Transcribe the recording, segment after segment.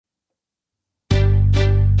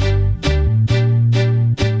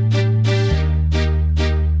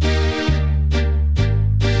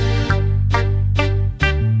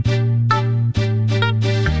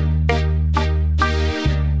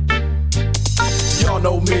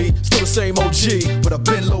know me, still the same OG, but I've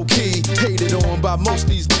been low-key, hated on by most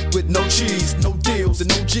these with no cheese, no deals and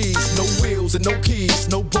no G's, no wheels and no keys,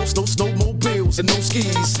 no boats, no snowmobiles and no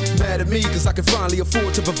skis. Mad at me cause I can finally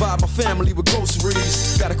afford to provide my family with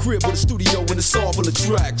groceries. Got a crib with a studio and it's all full of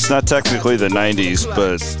tracks. It's not technically the 90s,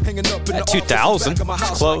 but 2000, it's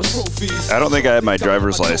close. I don't think I had my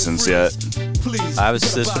driver's license yet.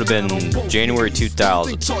 This would have been January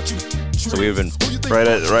 2000. So we would have been right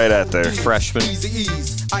at there. Freshmen.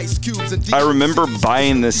 I remember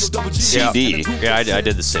buying this CD. Yeah, I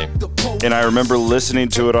did the same. And I remember listening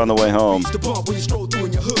to it on the way home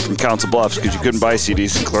from Council Bluffs because you couldn't buy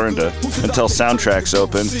CDs in Clarinda until Soundtracks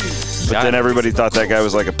opened. But then everybody thought that guy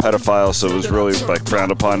was like a pedophile, so it was really like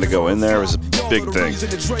frowned upon to go in there. It was a big thing.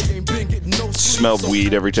 Smelled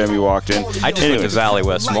weed every time you walked in. I just went to Valley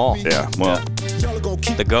West Mall. Yeah, well.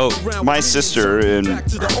 The GOAT. My sister and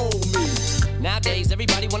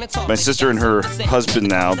her husband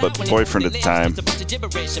now, but boyfriend at the time.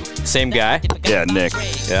 Same guy? Yeah, Nick.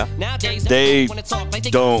 Yeah. They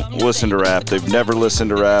don't listen to rap. They've never listened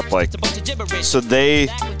to rap. So they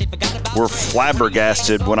were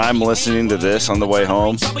flabbergasted when I'm listening to this on the way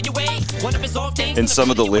home and some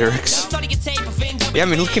of the lyrics. Yeah, I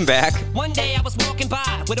mean, looking back,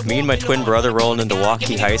 me and my twin brother rolling into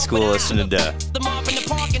Waukee High School listening to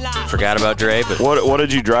Forgot About Dre. But what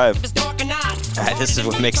did you drive? This is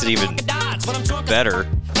what makes it even better.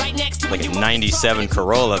 Like a 97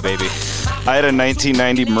 Corolla, baby. I had a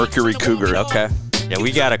 1990 Mercury Cougar. Okay. Yeah,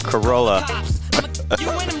 we got a Corolla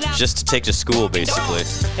just to take to school, basically.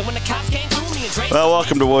 Well,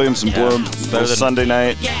 welcome to Williams and Bloom. Sunday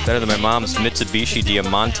night. Better than my mom's Mitsubishi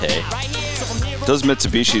Diamante. Those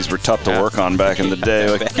Mitsubishis were tough to work on back in the day.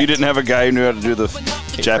 Like, if you didn't have a guy who knew how to do the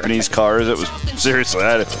Japanese cars, it was seriously.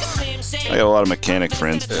 I got a lot of mechanic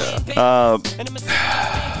friends. Yeah.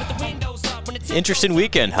 Interesting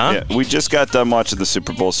weekend, huh? Yeah, we just got done watching the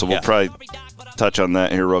Super Bowl, so we'll probably touch on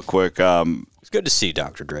that here real quick. It's good to see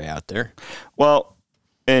Dr. Dre out there. Well,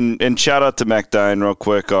 and shout out to Mekdine real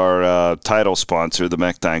quick, our title sponsor, the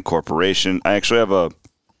Mekdine Corporation. I actually have a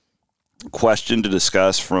question to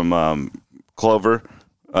discuss from Clover,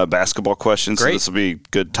 basketball questions. Great. So this will be a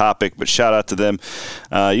good topic, but shout out to them.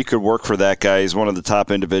 You could work for that guy. He's one of the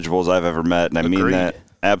top individuals I've ever met, and I mean that.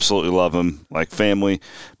 Absolutely love him, like family.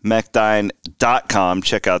 Mekdine.com.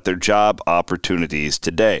 Check out their job opportunities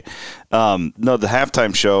today. The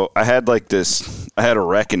halftime show, I had a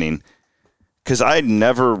reckoning because I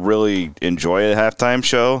never really enjoy a halftime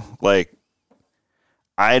show. Like,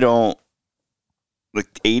 I don't,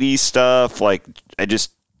 like 80s stuff, like, I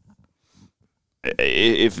just,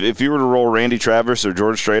 if you were to roll Randy Travis or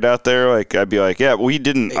George Strait out there, like, I'd be like, yeah, I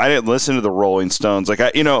didn't listen to the Rolling Stones. Like,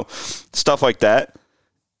 stuff like that.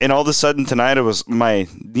 And all of a sudden tonight, it was my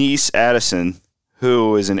niece, Addison,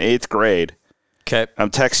 who is in 8th grade. Okay. I'm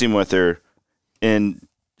texting with her, and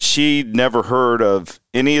she never heard of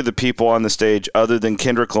any of the people on the stage other than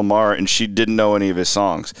Kendrick Lamar, and she didn't know any of his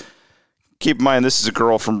songs. Keep in mind, this is a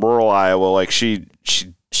girl from rural Iowa. Like, she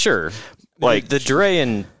Sure. Like, the Dre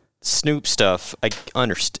and Snoop stuff, I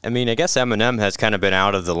understand. I mean, I guess Eminem has kind of been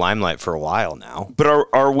out of the limelight for a while now. But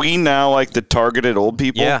are we now like the targeted old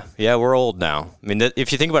people? Yeah, we're old now. I mean,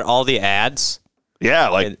 if you think about all the ads. Yeah,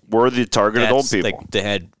 like we're the targeted old people. Like they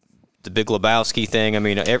had the Big Lebowski thing. I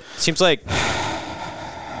mean, it seems like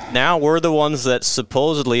now we're the ones that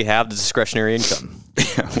supposedly have the discretionary income.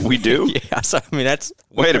 We do? Yeah, so I mean, that's...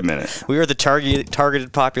 Wait a minute. We are the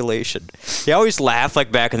targeted population. You always laugh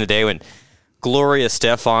like back in the day when Gloria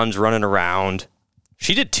Stefan's running around.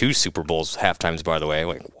 She did 2 Super Bowls halftimes, by the way.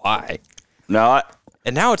 Like, why? No,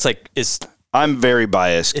 and now it's like, I'm very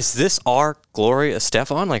biased. Is this our Gloria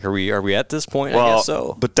Estefan? Like, are we at this point? Well, I guess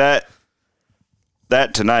so. But that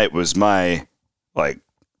tonight was my like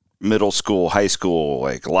middle school, high school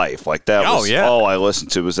like life. Like that was all I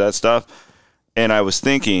listened to was that stuff. And I was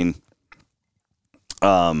thinking,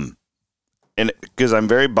 and because I'm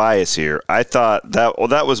very biased here, I thought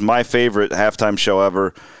that was my favorite halftime show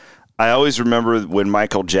ever. I always remember when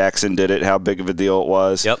Michael Jackson did it, how big of a deal it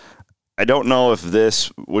was. Yep. I don't know if this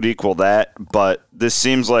would equal that, but this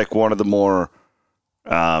seems like one of the more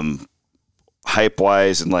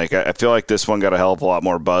hype-wise, and like I feel like this one got a hell of a lot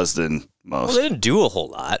more buzz than most. Well, they didn't do a whole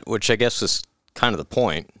lot, which I guess is kind of the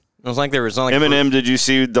point. It was like there was not like Eminem. Did you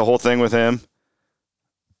see the whole thing with him?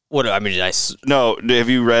 What I mean, no. Have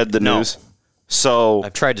you read the news? So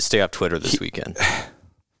I've tried to stay off Twitter this weekend.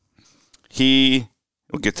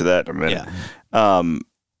 We'll get to that in a minute. Yeah.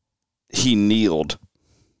 He kneeled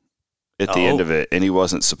at the end of it, and he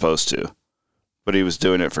wasn't supposed to, but he was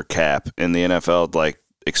doing it for cap. And the NFL like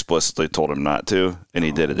explicitly told him not to, and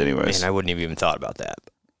he did it anyways. Man, I wouldn't have even thought about that.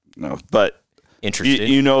 No, but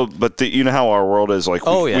interesting. You know, but you know how our world is like.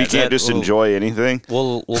 We can't just enjoy anything.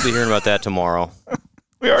 We'll be hearing about that tomorrow.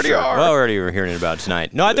 We already are. Well, we already were hearing about it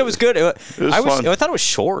tonight. No, I thought it was good. I thought it was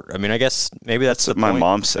short. I mean, I guess maybe that's what the my point.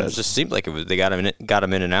 mom said. It just seemed like they got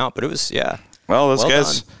him in and out, but it was Well, those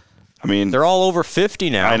guys. Done. I mean, they're all over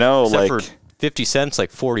 50 now. I know, except like for 50 Cent's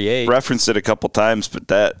like 48. Referenced it a couple times, but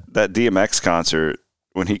that DMX concert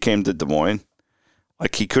when he came to Des Moines,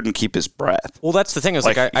 like he couldn't keep his breath. Well, that's the thing.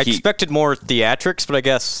 I expected more theatrics, but I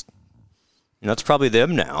guess it's probably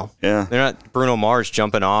them now. Yeah, they're not Bruno Mars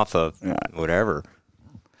jumping off of whatever.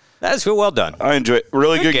 That's well done. I enjoy it.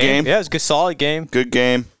 Really good game. Yeah, it's a good, solid game. Good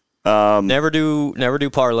game. Never do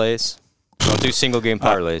parlays. Don't do single game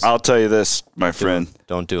parlays. I'll tell you this, my friend.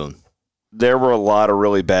 Don't do them. There were a lot of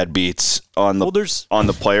really bad beats on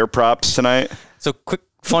the player props tonight. So quick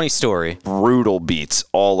funny story. Brutal beats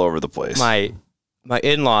all over the place. My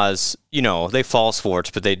in-laws, they follow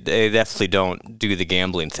sports, but they definitely don't do the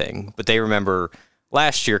gambling thing. But they remember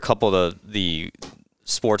last year a couple of the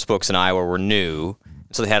sports books in Iowa were new.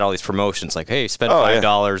 So they had all these promotions like, hey, spend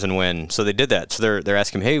 $5 and win. So they did that. So they're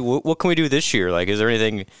asking me, hey, what can we do this year? Like, is there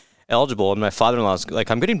anything eligible? And my father-in-law's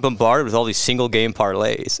like, I'm getting bombarded with all these single game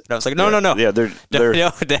parlays. And I was like, no. Yeah,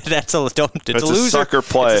 that's a loser. A sucker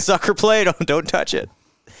play. It's a sucker play. Don't touch it.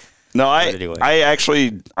 No,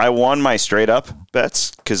 I won my straight up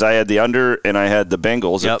bets because I had the under and I had the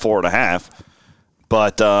Bengals at 4.5.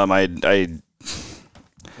 But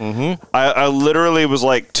I literally was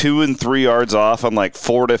like 2 and 3 yards off on like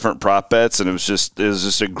 4 different prop bets, and it was just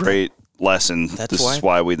a great lesson. This is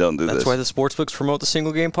why we don't do this. That's why the sportsbooks promote the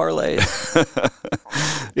single game parlay.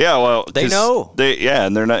 Yeah, well, they know.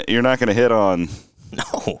 And you're not going to hit on.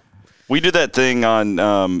 No. We did that thing on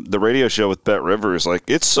the radio show with Bet Rivers. Like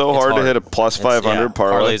it's hard to hit a plus 500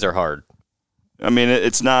 parlay. Parlays are hard. I mean,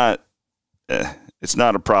 it's not. It's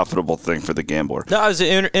not a profitable thing for the gambler. No, it was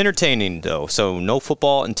entertaining, though. So no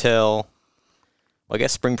football until, I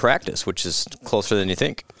guess, spring practice, which is closer than you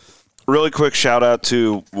think. Really quick shout-out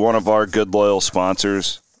to one of our good, loyal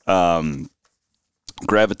sponsors,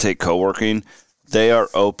 Gravitate Co-working. They are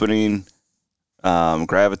opening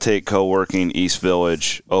Gravitate Co-working East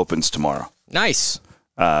Village opens tomorrow. Nice.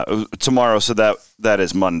 Tomorrow, so that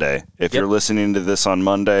is Monday. If you're listening to this on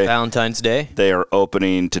Monday. Valentine's Day. They are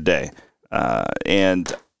opening today.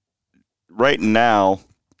 And right now,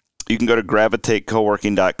 you can go to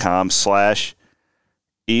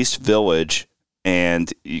gravitatecoworking.com/East Village,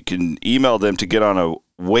 and you can email them to get on a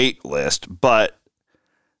wait list. But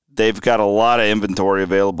they've got a lot of inventory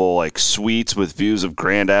available, like suites with views of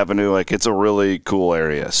Grand Avenue. Like it's a really cool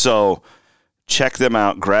area. So check them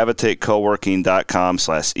out,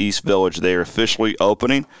 gravitatecoworking.com/East Village. They are officially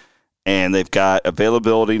opening, and they've got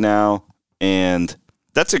availability now, and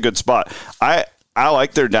that's a good spot. I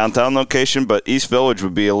like their downtown location, but East Village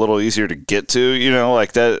would be a little easier to get to.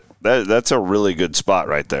 Like that's a really good spot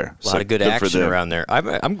right there. A lot of good action around there. I'm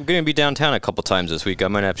going to be downtown a couple times this week. I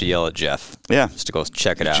might have to yell at Jeff. Yeah, just to go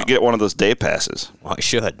check it out. You get one of those day passes. Well, I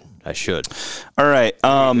should. All right.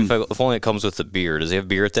 If only it comes with the beer. Does he have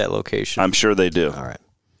beer at that location? I'm sure they do. All right.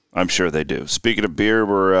 I'm sure they do. Speaking of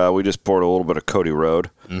beer, we just poured a little bit of Cody Road.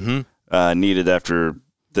 Mm-hmm. Needed after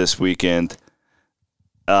this weekend.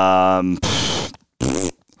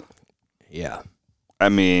 Yeah. I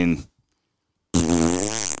mean,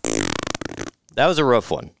 that was a rough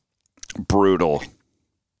one. Brutal.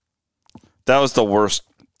 That was the worst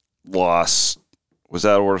loss. Was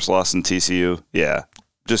that a worse loss than TCU? Yeah.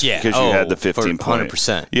 Just because you had the 15 point.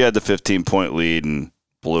 100%. You had the 15-point lead and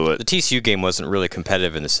blew it. The TCU game wasn't really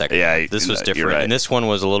competitive in the second half. This was different. Right. And this one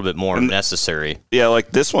was a little bit more necessary. Yeah,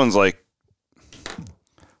 like this one's like,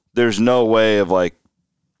 there's no way of like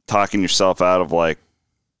talking yourself out of like,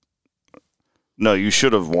 no, you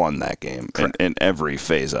should have won that game in every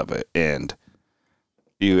phase of it, and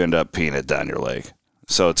you end up peeing it down your leg.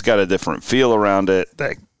 So it's got a different feel around it.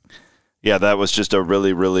 That was just a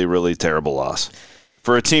really, really, really terrible loss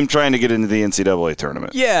for a team trying to get into the NCAA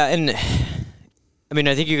tournament. Yeah, and I mean,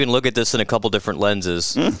 I think you can look at this in a couple different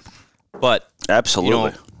lenses, but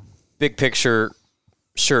absolutely, big picture,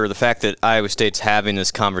 sure, the fact that Iowa State's having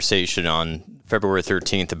this conversation on February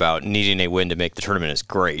 13th about needing a win to make the tournament is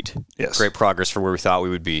great. Yes. Great progress for where we thought we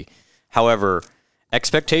would be. However,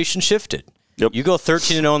 expectations shifted. Yep. You go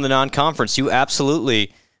 13-0 in the non-conference,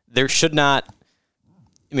 there should not,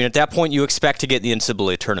 at that point you expect to get the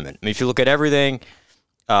NCAA tournament. If you look at everything,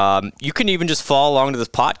 you can even just follow along to this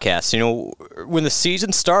podcast. When the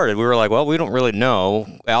season started, we were like, well, we don't really know.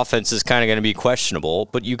 Offense is kind of going to be questionable,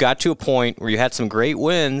 but you got to a point where you had some great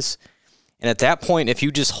wins, And at that point, if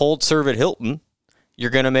you just hold serve at Hilton, you're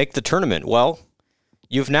going to make the tournament. Well,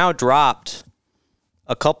 you've now dropped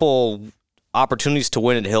a couple opportunities to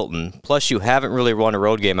win at Hilton, plus you haven't really won a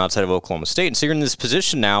road game outside of Oklahoma State. And so you're in this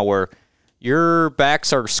position now where your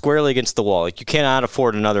backs are squarely against the wall. Like, you cannot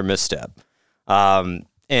afford another misstep.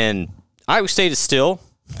 And Iowa State is still,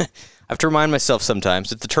 I have to remind myself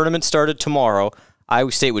sometimes, if the tournament started tomorrow,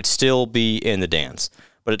 Iowa State would still be in the dance.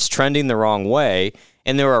 But it's trending the wrong way,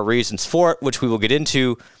 and there are reasons for it, which we will get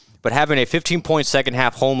into. But having a 15-point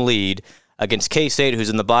second-half home lead against K-State, who's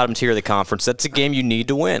in the bottom tier of the conference, that's a game you need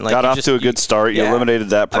to win. Got off to a good start. You eliminated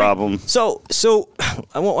that problem. So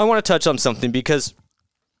I want to touch on something because,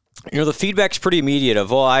 the feedback's pretty immediate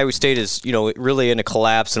of, Iowa State is, really in a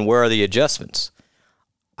collapse, and where are the adjustments?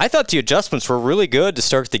 I thought the adjustments were really good to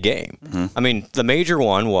start the game. Mm-hmm. I mean, the major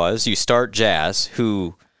one was you start Jazz,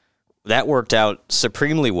 who that worked out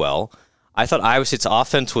supremely well. I thought Iowa State's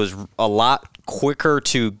offense was a lot quicker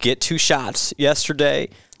to get 2 shots yesterday.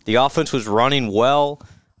 The offense was running well.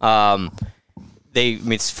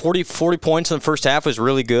 It's 40 points in the first half was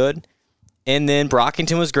really good. And then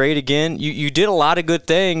Brockington was great again. You did a lot of good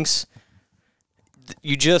things.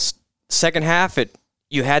 You just, second half,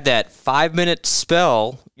 you had that 5-minute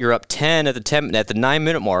spell. You're up 10 at the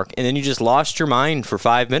 9-minute mark, and then you just lost your mind for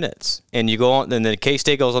 5 minutes. And you go on, and then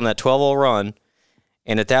K-State goes on that 12-0 run,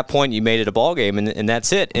 and at that point you made it a ball game, and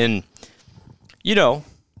that's it. And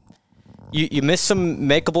you missed some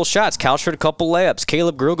makeable shots. Couch had a couple layups.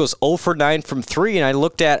 Caleb Grill goes 0 for 9 from 3, and I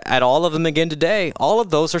looked at all of them again today. All of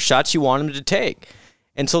those are shots you want him to take.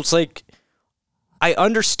 And so it's like, I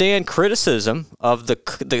understand criticism of the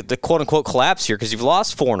quote-unquote collapse here because you've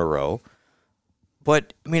lost 4 in a row.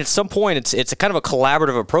 But, I mean, at some point, it's a kind of a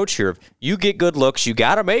collaborative approach here. You get good looks, you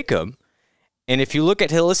got to make them. And if you look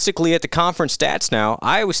at holistically at the conference stats now,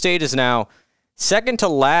 Iowa State is now second to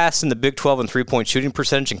last in the Big 12 in three-point shooting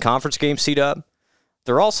percentage in conference games, C-Dub.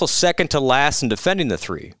 They're also second to last in defending the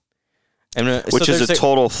three. Which is a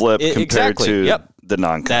total flip compared to the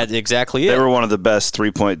non-con. That's exactly it. They were one of the best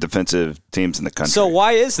three-point defensive teams in the country. So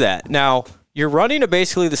why is that? Now, you're running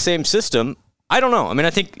basically the same system. I don't know. I mean,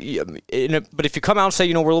 I think, but if you come out and say,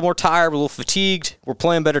 we're a little more tired, we're a little fatigued, we're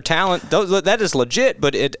playing better talent, that is legit.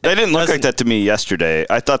 But they didn't look like that to me yesterday.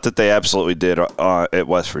 I thought that they absolutely did at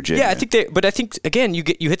West Virginia. Yeah, I think again, you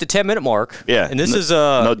hit the 10-minute mark. Yeah, and this is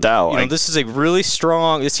no doubt. This is a really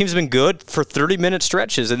strong. This team's been good for 30-minute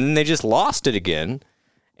stretches, and then they just lost it again,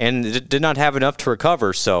 and it did not have enough to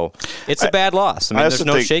recover. So it's a bad loss. I mean, there's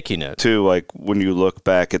no shaking it. Too, like when you look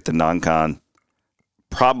back at the non-con.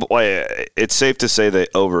 Probably, it's safe to say they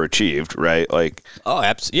overachieved, right? Like,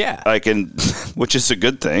 yeah. Like, which is a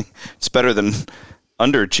good thing. It's better than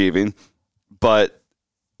underachieving, but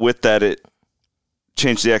with that, it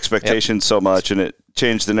changed the expectations so much, and it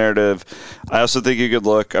changed the narrative. I also think you could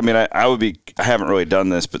look. I mean, I haven't really done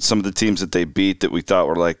this, but some of the teams that they beat that we thought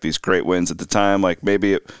were like these great wins at the time, like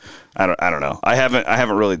maybe I don't know. I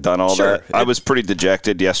haven't really done all that. I was pretty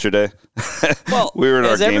dejected yesterday. Well, we were in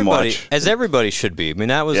our game watch, as everybody should be. I mean,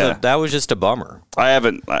 that was just a bummer. I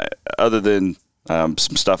other than some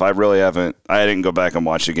stuff. I didn't go back and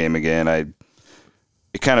watch the game again.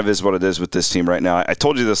 It kind of is what it is with this team right now. I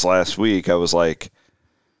told you this last week. I was like,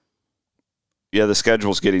 yeah, the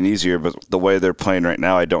schedule's getting easier, but the way they're playing right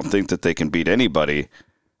now, I don't think that they can beat anybody.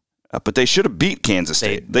 But they should have beat Kansas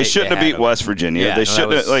State. They shouldn't have beat West Virginia. Yeah,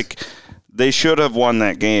 they should have won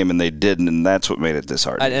that game, and they didn't, and that's what made it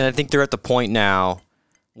disheartening. And I think they're at the point now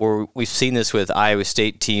where we've seen this with Iowa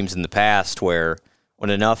State teams in the past, where when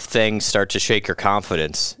enough things start to shake your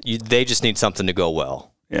confidence, they just need something to go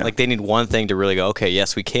well. Yeah. Like they need one thing to really go, okay,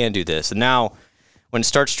 yes, we can do this. And now when it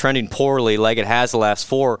starts trending poorly, like it has the last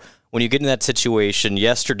 4, when you get in that situation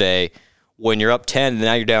yesterday, when you're up 10 and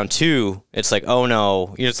now you're down 2, it's like, oh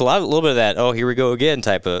no, it's a little bit of that, oh, here we go again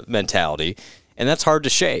type of mentality. And that's hard to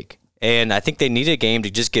shake. And I think they needed a game to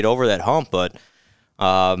just get over that hump, but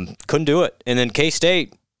couldn't do it. And then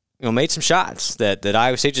K-State, made some shots that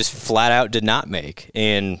Iowa State just flat out did not make.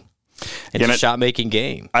 And it's a shot-making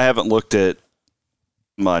game. I haven't looked at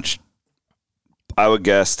much. I would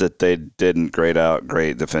guess that they didn't grade out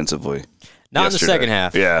great defensively. Not in the second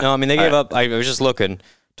half. Yeah. No, I mean, they gave up. I was just looking.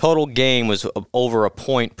 Total game was over a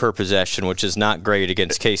point per possession, which is not great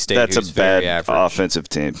against K-State. That's who's a bad very average. Offensive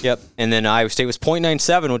team. Yep. And then Iowa State was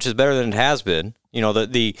 .97, which is better than it has been.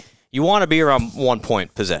 You want to be around 1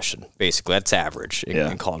 point possession, basically. That's average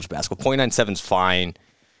in college basketball. .97 is fine.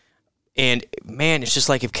 And, man, it's just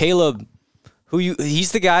like if Caleb,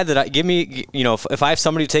 he's the guy that if I have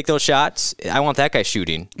somebody to take those shots, I want that guy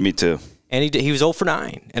shooting. Me too. And he was 0 for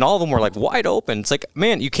 9. And all of them were like wide open. It's like,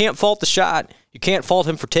 man, you can't fault the shot. You can't fault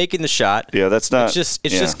him for taking the shot. Yeah, that's not. It's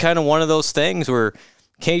just kind of one of those things where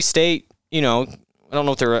K-State, I don't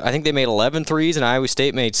know if I think they made 11 threes and Iowa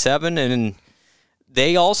State made 7, and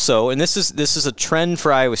they also, and this is a trend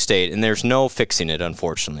for Iowa State, and there's no fixing it,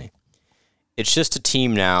 unfortunately. It's just a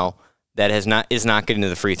team now that is not getting to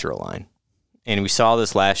the free throw line. And we saw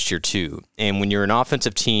this last year too. And when you're an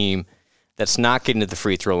offensive team that's not getting to the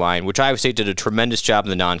free throw line, which Iowa State did a tremendous job in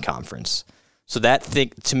the non-conference. So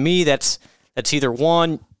to me, that's either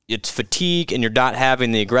one, it's fatigue and you're not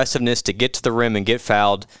having the aggressiveness to get to the rim and get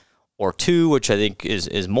fouled, or two, which I think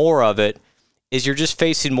is more of it, is you're just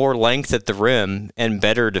facing more length at the rim and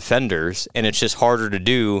better defenders, and it's just harder to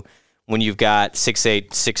do when you've got 6'8",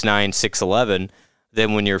 6'9", 6'11",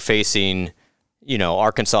 than when you're facing,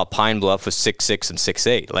 Arkansas Pine Bluff with 6'6" and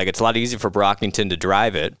 6'8". Like, it's a lot easier for Brockington to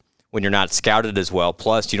drive it when you're not scouted as well,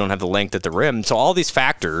 plus you don't have the length at the rim. So all these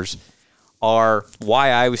factors are why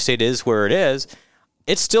Iowa State is where it is.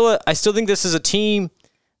 I still think this is a team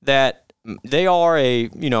that they are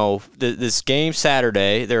this game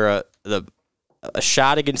Saturday, they're a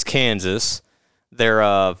shot against Kansas. They're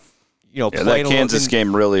that Kansas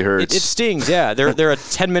game really hurts. It stings, yeah. They're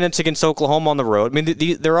 10 minutes against Oklahoma on the road. I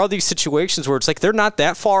mean, there are these situations where it's like they're not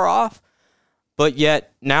that far off, but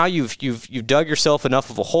yet now you've dug yourself enough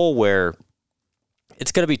of a hole where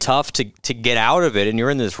it's going to be tough to get out of it, and you're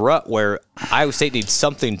in this rut where Iowa State needs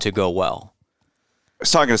something to go well. I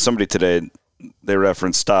was talking to somebody today. They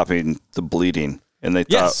referenced stopping the bleeding, and they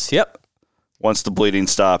thought once the bleeding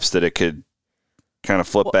stops that it could kind of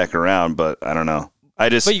flip back around, but I don't know.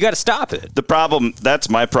 But you got to stop it. The problem, that's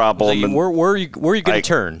my problem. Like, where are you going to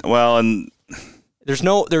turn? Well, and there's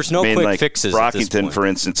no quick fixes. Brockington, at this point. for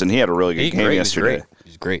instance, and he had a really good game yesterday.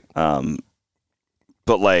 He's great. But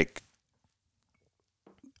like,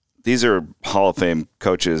 these are Hall of Fame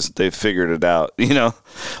coaches. They've figured it out.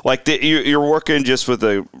 Like you're working just with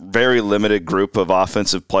a very limited group of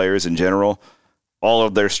offensive players in general. All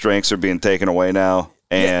of their strengths are being taken away now,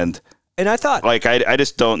 and I thought, like, I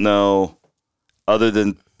just don't know, other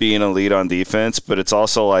than being a lead on defense. But it's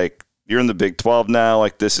also like you're in the Big 12 now.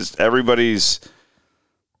 Like, everybody's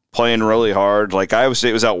playing really hard. Like, Iowa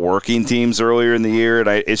State was out working teams earlier in the year, and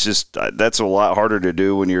it's just that's a lot harder to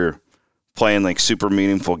do when you're playing like super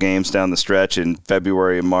meaningful games down the stretch in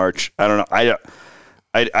February and March. I don't know.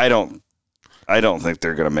 I don't think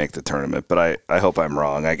they're going to make the tournament, but I hope I'm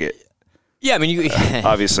wrong. Yeah, I mean,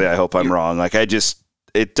 obviously I hope I'm wrong. Like, this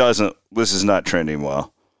is not trending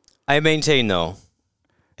well. I maintain though.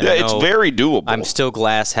 Yeah, it's very doable. I'm still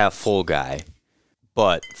glass half full guy,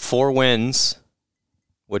 but 4 wins,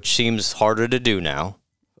 which seems harder to do now.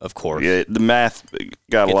 Of course. Yeah, the math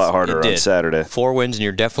got a lot harder on Saturday. 4 wins, and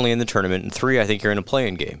you're definitely in the tournament. And 3, I think you're in a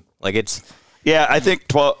play-in game. Like, it's... Yeah, I think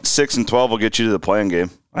 6 and 12 will get you to the play-in game.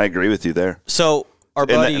 I agree with you there. So, our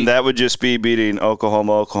buddy... And that would just be beating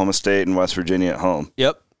Oklahoma State, and West Virginia at home.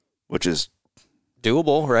 Yep. Which is...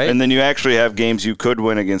 doable, right? And then you actually have games you could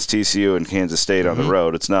win against TCU and Kansas State on the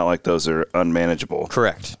road. It's not like those are unmanageable.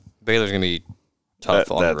 Correct. Baylor's going to be tough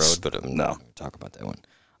on the road, but I'm not going to talk about that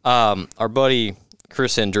one. Our buddy...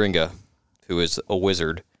 Chris Andringa, who is a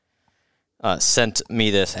wizard, sent me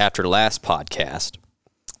this after last podcast.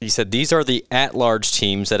 He said, these are the at-large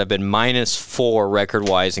teams that have been -4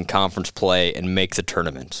 record-wise in conference play and make the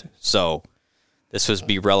tournament. So this would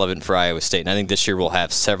be relevant for Iowa State, and I think this year we'll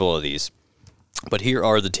have several of these. But here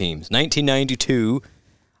are the teams. 1992,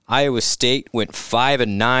 Iowa State went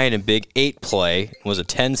 5-9 in Big 8 play and was a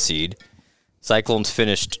 10 seed. Cyclones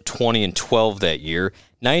finished 20-12 that year.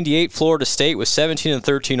 98, Florida State was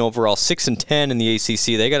 17-13 overall, 6-10 in the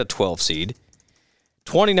ACC. They got a 12 seed.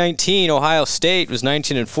 2019, Ohio State was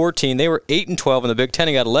 19-14. They were 8-12 in the Big Ten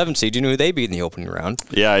and got 11 seed. You know who they beat in the opening round?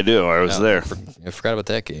 Yeah, I do. I was there. I forgot about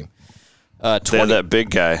that game. They had that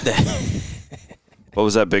big guy. What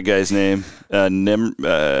was that big guy's name? Oh,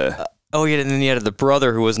 yeah, and then you had the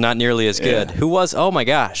brother who was not nearly as good. Yeah. Who was? Oh, my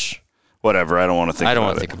gosh. Whatever. I don't want to think about it. I don't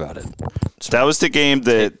want to think about it. That was the game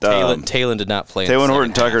that... Talon did not play in the Taylor second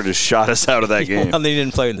Horton-Tucker half. just shot us out of that game. Well, they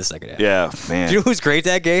didn't play in the second half. Yeah, man. Do you know who's great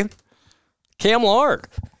that game? Cam Lard.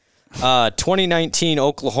 2019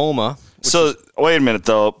 Oklahoma. So, wait a minute,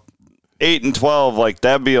 though. 8-12, like,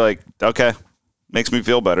 that'd be like, okay, makes me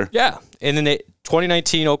feel better. Yeah. And then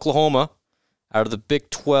 2019 Oklahoma, out of the Big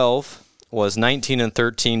 12, was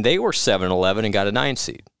 19-13. They were 7-11 and got a 9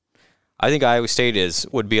 seed. I think Iowa State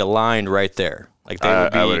would be aligned right there. Like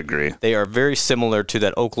I would agree. They are very similar to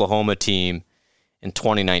that Oklahoma team in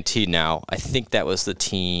 2019 now. I think that was the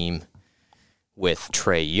team with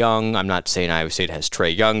Trae Young. I'm not saying Iowa State has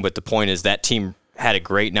Trae Young, but the point is that team had a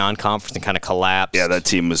great non-conference and kind of collapsed. Yeah, that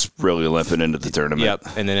team was really limping into the tournament.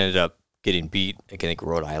 Yep, and then ended up getting beat. I think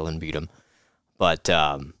Rhode Island beat them. But,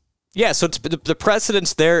 yeah, so it's the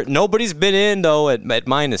precedent's there. Nobody's been in, though, at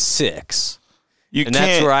 -6. And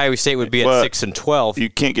that's where Iowa State would be at 6-12. You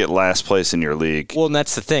can't get last place in your league. Well, and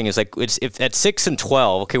that's the thing. Is like if at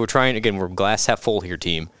 6-12. Okay, we're glass half full here,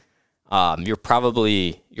 team. You're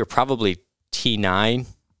probably T9.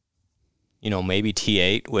 Maybe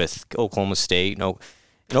T8 with Oklahoma State. And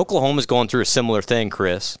Oklahoma's going through a similar thing,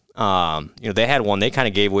 Chris. They had one. They kind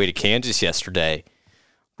of gave way to Kansas yesterday,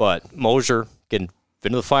 but Mosier getting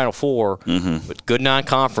into the Final Four with good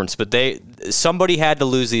non-conference. But somebody had to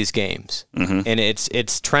lose these games, and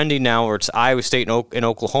it's trending now where it's Iowa State and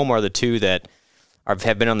Oklahoma are the two that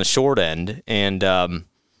have been on the short end and kind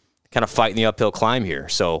of fighting the uphill climb here.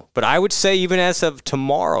 So, but I would say even as of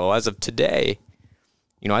tomorrow, as of today,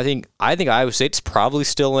 I think Iowa State's probably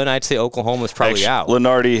still in. I'd say Oklahoma's probably out.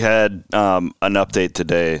 Lenardi had an update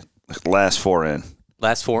today. Last 4 in.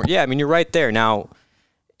 Last 4. Yeah, you're right there. Now,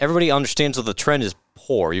 everybody understands that the trend is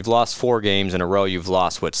poor. You've lost 4 games in a row. You've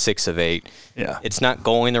lost, 6 of 8. Yeah. It's not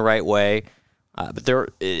going the right way, but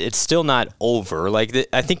it's still not over.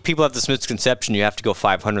 I think people have this misconception you have to go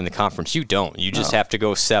 500 in the conference. You don't. You just have to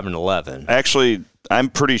go 7-11. Actually, I'm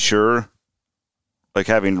pretty sure,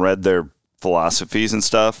 having read their philosophies and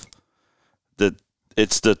stuff, that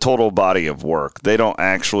it's the total body of work. They don't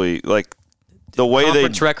actually the way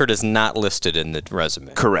conference record is not listed in the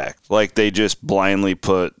resume. Correct. They just blindly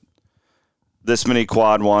put this many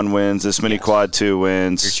quad 1 wins, this many quad 2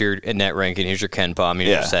 wins. Here's your net ranking. Here's your Ken Palm. Here's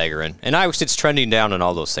your Sagarin. And Iowa State's trending down on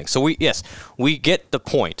all those things. So we get the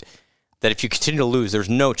point that if you continue to lose, there's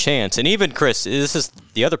no chance. And even Chris, this is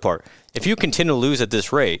the other part. If you continue to lose at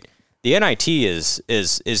this rate, the NIT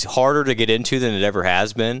is harder to get into than it ever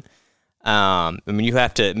has been. You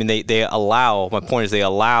have to. They allow. My point is, they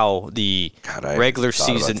allow the regular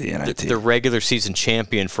season, the regular season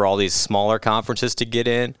champion for all these smaller conferences to get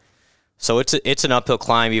in. So it's an uphill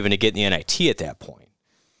climb even to get in the NIT at that point.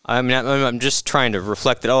 I'm just trying to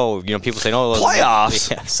reflect that. People say,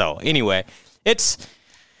 playoffs. Yeah. So anyway,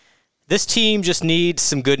 this team just needs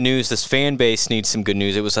some good news. This fan base needs some good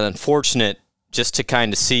news. It was unfortunate just to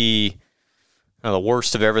kind of see the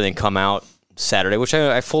worst of everything come out Saturday, which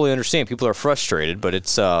I fully understand. People are frustrated, but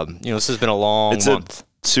it's this has been a long month.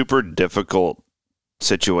 A super difficult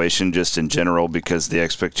situation just in general because the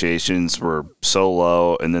expectations were so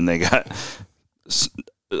low, and then they got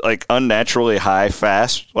unnaturally high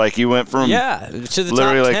fast. You went from to the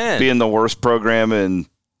literally top 10. Being the worst program in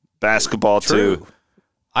basketball to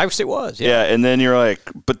Iowa State was. Yeah, and then you're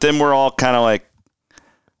but then we're all kind of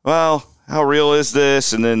well, how real is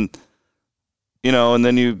this? And then and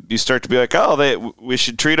then you start to be we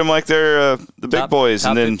should treat them like they're the big boys. Top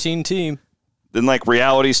and then 15 team. Then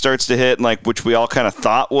reality starts to hit, and which we all kind of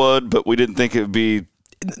thought would, but we didn't think it would be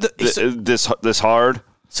this hard.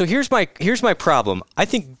 So here's my problem. I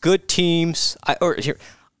think good teams, I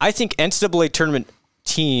think NCAA tournament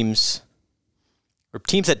teams, or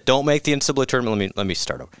teams that don't make the NCAA tournament. Let me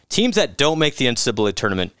start over. Teams that don't make the NCAA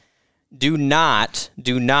tournament do not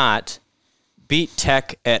beat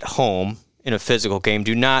Tech at home in a physical game,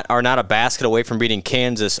 are not a basket away from beating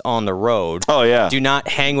Kansas on the road. Oh, yeah. Do not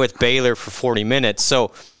hang with Baylor for 40 minutes.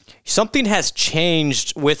 So something has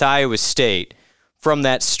changed with Iowa State from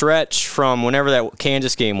that stretch from whenever that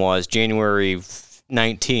Kansas game was, January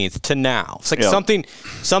 19th, to now. It's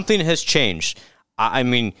something has changed.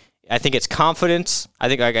 I think it's confidence. I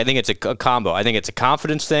think it's a combo. I think it's a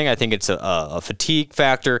confidence thing. I think it's a fatigue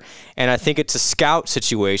factor, and I think it's a scout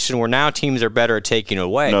situation where now teams are better at taking it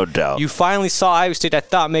away. No doubt. You finally saw Iowa State, I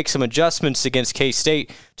thought, make some adjustments against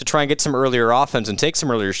K-State to try and get some earlier offense and take some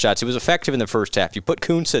earlier shots. It was effective in the first half. You put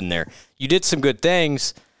Kuntz in there. You did some good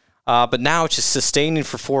things, but now it's just sustaining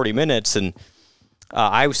for 40 minutes. And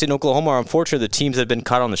Iowa State and Oklahoma are unfortunately the teams that have been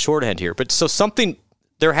caught on the short end here. But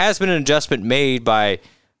there has been an adjustment made by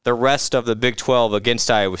the rest of the Big 12 against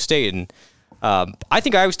Iowa State. And I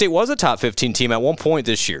think Iowa State was a top 15 team at one point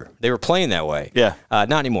this year. They were playing that way. Yeah.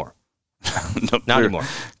 Not anymore. Not anymore.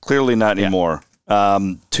 Clearly not anymore.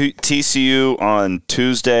 TCU on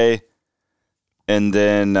Tuesday, and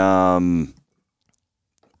then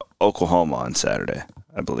Oklahoma on Saturday,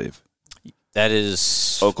 I believe. That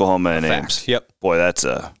is Oklahoma and Ames. Yep. Boy, that's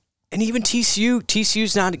a... And even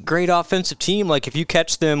TCU's not a great offensive team. If you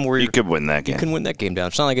catch them where you could win that game. You can win that game down.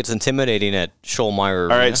 It's not like it's intimidating at Schollmeyer.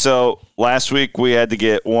 All right, so last week we had to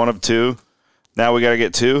get 1 of 2. Now we got to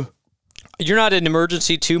get 2? You're not in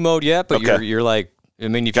emergency 2 mode yet, but okay. you're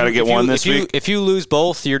you got to get 1 this week? If you lose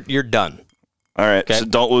both, you're done. All right, okay? So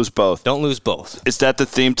don't lose both. Don't lose both. Is that the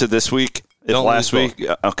theme to this week? Don't last lose week?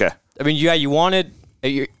 Okay. You wanted...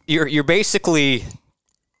 You're basically...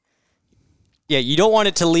 Yeah, you don't want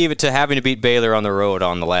it to leave it to having to beat Baylor on the road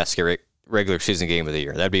on the last regular season game of the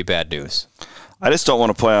year. That'd be bad news. I just don't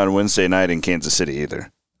want to play on Wednesday night in Kansas City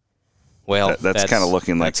either. Well, that's kind of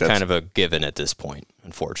looking like that's kind of a given at this point,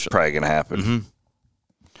 unfortunately. Probably going to happen. Mm-hmm.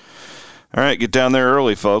 All right, get down there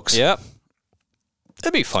early, folks. Yep.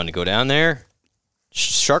 It'd be fun to go down there.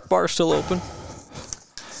 Shark Bar still open?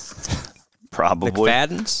 Probably.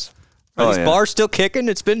 McFadden's? Are these bars still kicking?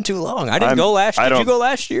 It's been too long. I didn't go last year. Did you go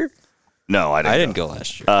last year? No, I didn't. I didn't go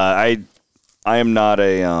last year. I am not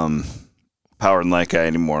a Power and Light guy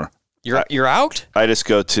anymore. You're out? I just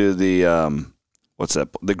go to the what's that?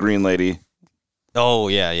 The Green Lady. Oh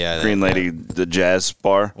yeah. Green Lady, the jazz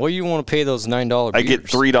bar. Well, you want to pay those $9 beers. I get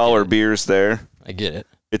 $3 beers there. I get it.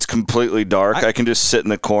 It's completely dark. I can just sit in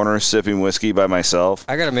the corner sipping whiskey by myself.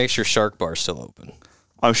 I got to make sure Shark Bar's still open.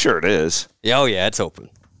 I'm sure it is. Oh yeah, it's open.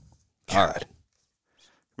 All right.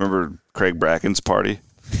 Remember Craig Bracken's party?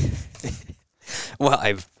 Well,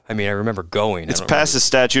 I remember going. It's past the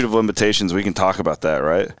statute of limitations. We can talk about that,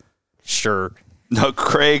 right? Sure. No,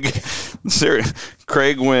 Craig.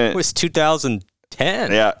 Craig went. It was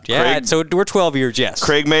 2010. Yeah. Craig, so we're 12 years. Yes.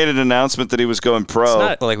 Craig made an announcement that he was going pro. It's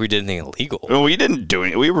not like we did anything illegal. Well, we didn't do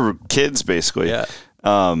anything. We were kids, basically. Yeah.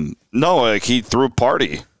 No, like he threw a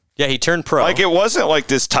party. Yeah, he turned pro. Like it wasn't like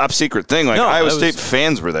this top secret thing. Like Iowa State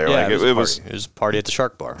fans were there. Yeah, like it was a party at the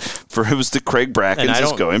Shark Bar. It was the Craig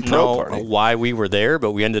Bracken's going pro party. I don't know why we were there,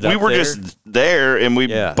 but we ended up. We were just there, and we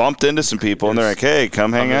bumped into some people, and they're like, "Hey,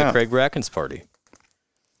 come hang out." Craig Bracken's party.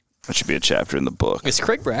 That should be a chapter in the book. Is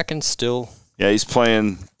Craig Bracken still? Yeah, he's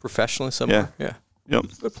playing professionally somewhere. Yeah. Yep.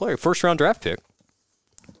 Good player. First round draft pick.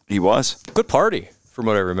 He was. Good party, from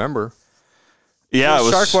what I remember. Yeah, it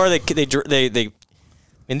was Shark Bar. They.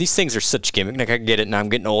 And these things are such gimmick. Like I get it now. I'm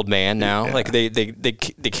getting an old man now. Yeah. Like they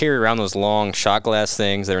carry around those long shot glass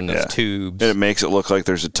things. They're in those tubes. And it makes it look like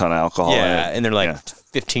there's a ton of alcohol in it. Yeah, and they're like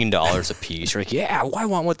 $15 a piece. You're like, yeah, why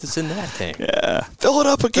want what's in that thing? Yeah. Fill it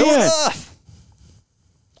up again. Fill it up.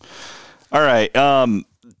 All right.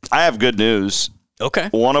 I have good news. Okay.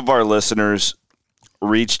 One of our listeners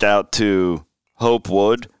reached out to Hope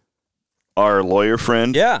Wood, our lawyer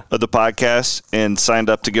friend of the podcast, and signed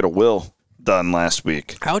up to get a will done last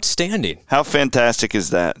week. Outstanding. How fantastic is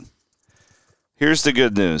that? Here's the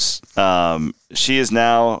good news. She is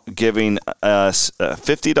now giving us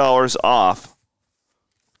 $50 off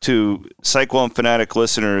to Cyclone Fanatic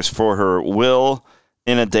listeners for her Will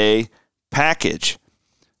in a Day package.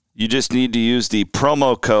 You just need to use the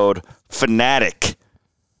promo code FANATIC.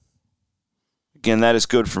 Again, that is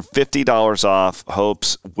good for $50 off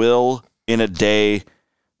Hope's Will in a Day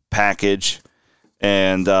package.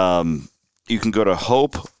 And you can go to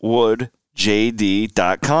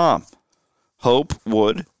hopewoodjd.com.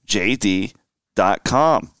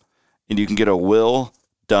 hopewoodjd.com. And you can get a will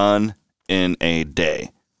done in a day.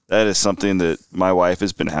 That is something that my wife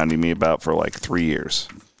has been hounding me about for like 3 years.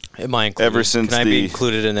 Am I included? Ever since Can I be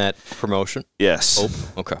included in that promotion? Yes. Hope?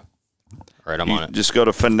 Okay. All right, I'm on it. Just go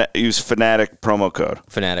to use Fanatic promo code.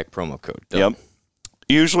 Fanatic promo code. Done. Yep.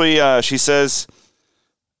 Usually, she says,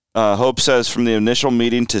 Hope says from the initial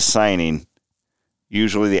meeting to signing,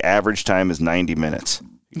 usually the average time is 90 minutes. You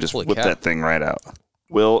can just whip that thing right out.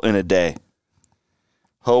 Will in a day.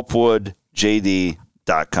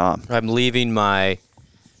 hopewoodjd.com. I'm leaving my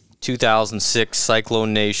 2006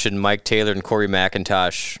 Cyclone Nation Mike Taylor and Corey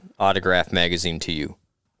McIntosh autograph magazine to you.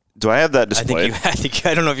 Do I have that displayed?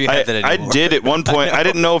 I don't know if you have that anymore. I did at one point. I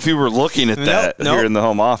didn't know if you were looking at that here in the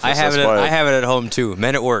home office. I have it at home too.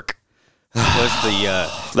 Men at Work.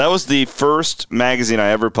 That was the first magazine I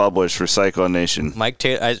ever published for Cyclone Nation. Mike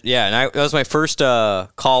Taylor, that was my first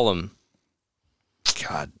column.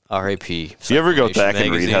 God, R.I.P. Do you ever go back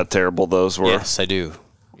and read how terrible those were? Yes, I do.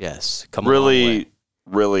 Yes,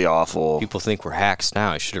 really awful. People think we're hacks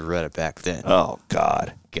now. I should have read it back then. Oh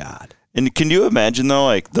God. And can you imagine though,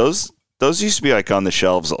 like those used to be like on the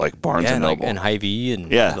shelves at like Barnes and Noble and Hy-Vee and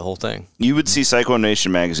the whole thing. You would see Cyclone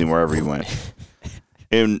Nation magazine wherever you went.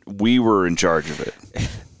 And we were in charge of it.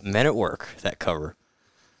 Men at Work, that cover.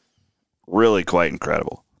 Really quite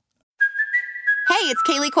incredible. Hey, it's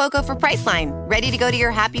Kaylee Cuoco for Priceline. Ready to go to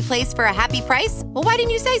your happy place for a happy price? Well, why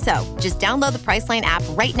didn't you say so? Just download the Priceline app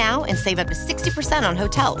right now and save up to 60% on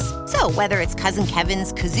hotels. So whether it's Cousin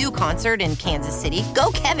Kevin's Kazoo Concert in Kansas City,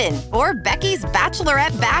 go Kevin, or Becky's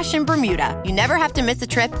Bachelorette Bash in Bermuda, you never have to miss a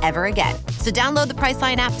trip ever again. So download the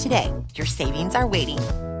Priceline app today. Your savings are waiting.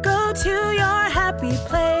 Go to your happy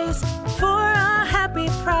place for a happy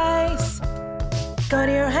price. Go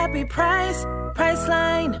to your happy price,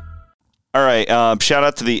 Priceline. All right, shout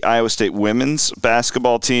out to the Iowa State women's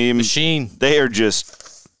basketball team. Machine. They are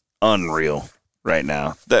just unreal. right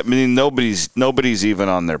now. Nobody's even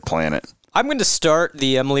on their planet. I'm going to start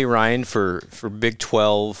the Emily Ryan for Big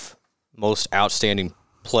 12 Most Outstanding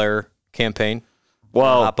Player campaign.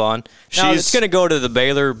 Well, hop on. Now, it's going to go to the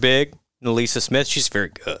Baylor big, Nelisa Smith. She's very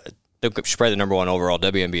good. She's probably the number 1 overall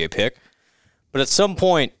WNBA pick. But at some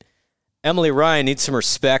point, Emily Ryan needs some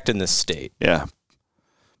respect in this state. Yeah.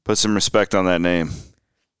 Put some respect on that name.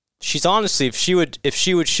 She's honestly, if she would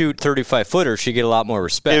shoot 35-footer, she'd get a lot more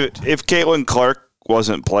respect. If Caitlin Clark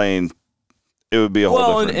wasn't playing, it would be a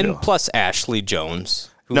whole different deal. And plus Ashley Jones.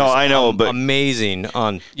 No, I know, but amazing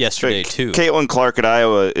on yesterday too. Caitlin Clark at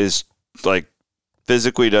Iowa is like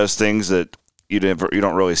physically does things that you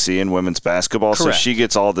don't really see in women's basketball. Correct. So she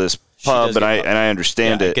gets all this pub, and I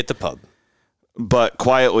understand it. Get the pub. But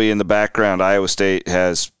quietly in the background, Iowa State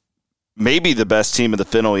has maybe the best team of the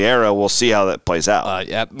Finley era. We'll see how that plays out.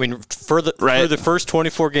 Yeah, I mean, for the first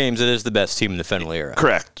 24 games, it is the best team in the Finley era.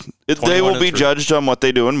 Correct. They will be judged on what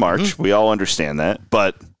they do in March. Mm-hmm. We all understand that.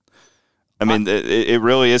 But, I mean, it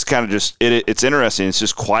really is kind of just it's interesting. It's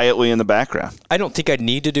just quietly in the background. I don't think I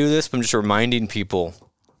need to do this, but I'm just reminding people.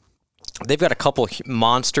 They've got a couple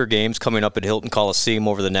monster games coming up at Hilton Coliseum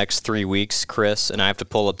over the next 3 weeks, Chris, and I have to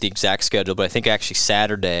pull up the exact schedule, but I think actually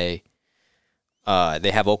Saturday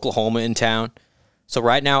they have Oklahoma in town. So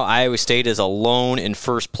right now Iowa State is alone in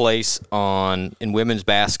first place in women's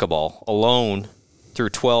basketball, alone through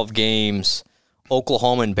 12 games.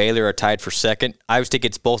 Oklahoma and Baylor are tied for second. Iowa State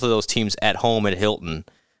gets both of those teams at home at Hilton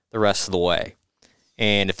the rest of the way.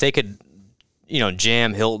 And if they could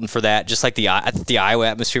jam Hilton for that. Just like the Iowa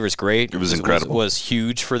atmosphere was great. It was incredible. It was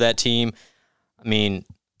huge for that team. I mean,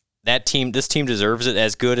 this team deserves it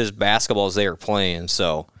as good as basketball as they are playing.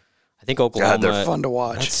 So I think Oklahoma. God, they're fun to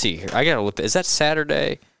watch. Let's see here. I got to look. Is that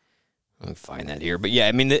Saturday? Let me find that here. But yeah,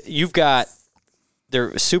 I mean,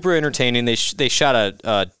 they're super entertaining. They shot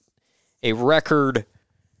a record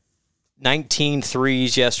 19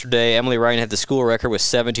 threes yesterday. Emily Ryan had the school record with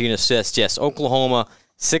 17 assists. Yes, Oklahoma.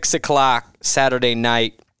 6 o'clock Saturday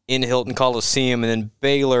night in Hilton Coliseum, and then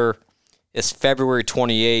Baylor is February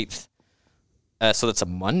 28th. So that's a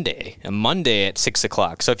Monday at 6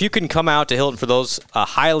 o'clock. So if you can come out to Hilton for those,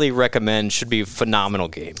 highly recommend. Should be a phenomenal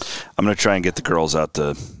game. I'm going to try and get the girls out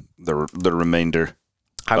the remainder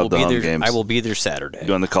of the home games. I will be there Saturday.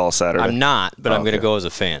 You on the call Saturday? I'm not, but I'm going to go as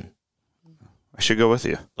a fan. I should go with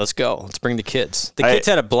you. Let's go. Let's bring the kids. The kids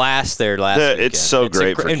had a blast there last weekend. It's so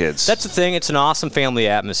great for kids. That's the thing. It's an awesome family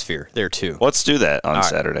atmosphere there, too. Let's do that on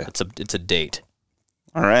Saturday. It's a date.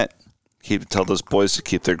 All right. Tell those boys to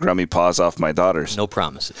keep their grummy paws off my daughters. No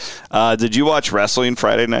promises. Did you watch wrestling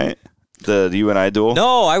Friday night? The UNI duel?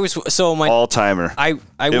 No, I was my all-timer.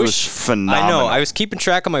 It was phenomenal. I know. I was keeping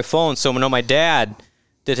track on my phone. So my dad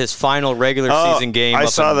did his final regular season game up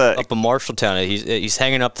in Marshalltown. He's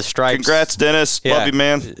hanging up the stripes. Congrats, Dennis. Yeah. Love you,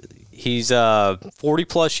 man. He's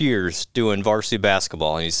 40-plus years doing varsity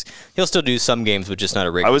basketball. And he'll still do some games, but just not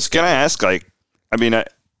a regular. I was going to ask, I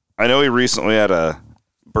know he recently had a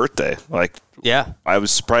birthday. Yeah. I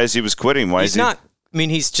was surprised he was quitting. Why is he not? I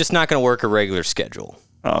mean, he's just not going to work a regular schedule.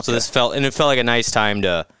 Oh, okay. So it felt like a nice time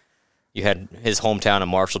to. You had his hometown of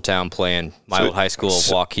Marshalltown playing my old high school of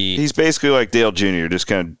Waukee. He's basically like Dale Jr., just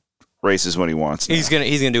kind of races when he wants. Now. He's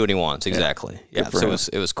gonna do what he wants, exactly. Yeah. So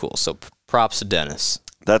it was cool. So props to Dennis.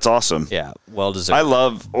 That's awesome. Yeah, well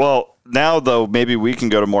deserved. Now though, maybe we can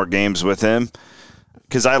go to more games with him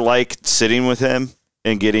because I like sitting with him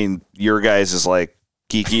and getting your guys'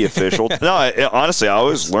 geeky official. No, honestly, I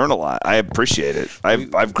always learn a lot. I appreciate it.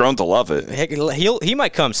 I've grown to love it. Heck, he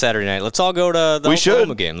might come Saturday night. Let's all go to the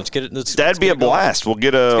Oklahoma game. Let's get it. That'd be a blast. We'll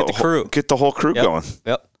get the crew. Get the whole crew going.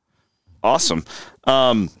 Yep. Awesome.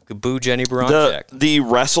 Boo Jenny Baranchak. The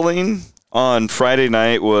wrestling on Friday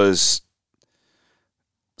night was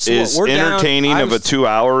as entertaining of a 2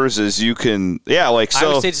 hours as you can. Yeah,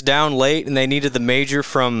 Iowa State's down late and they needed the major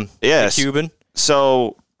from the Cuban.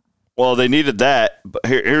 So. Well, they needed that, but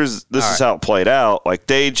this is how it played out.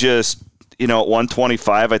 They just, at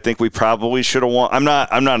 125, I think we probably should have won. I'm not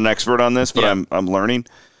an expert on this, but I'm learning.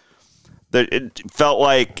 That it felt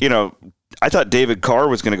like, I thought David Carr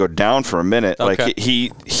was going to go down for a minute. Okay.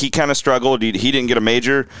 He kind of struggled. He didn't get a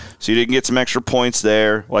major, so he didn't get some extra points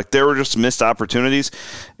there. There were just missed opportunities.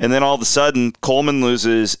 And then all of a sudden, Coleman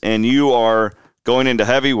loses, and you are going into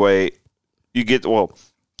heavyweight. You get,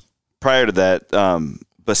 prior to that,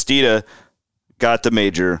 Bastida got the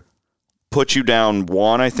major, put you down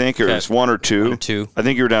one, I think, or it was one or two. 1 or 2. I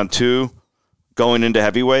think you were down 2 going into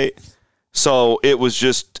heavyweight. So it was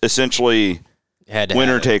just essentially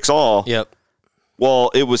winner takes all. Yep.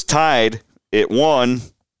 Well, it was tied at 1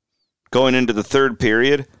 going into the third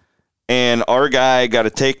period, and our guy got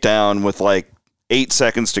a takedown with 8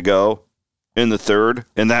 seconds to go in the third,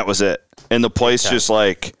 and that was it. And the place just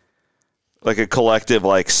like a collective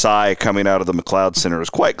sigh coming out of the McLeod Center. It was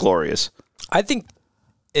quite glorious. I think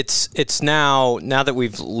it's now that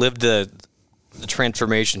we've lived the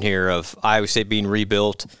transformation here of Iowa State being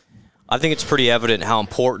rebuilt, I think it's pretty evident how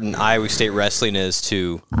important Iowa State wrestling is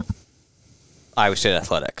to Iowa State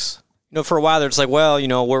athletics. For a while they're just like, well,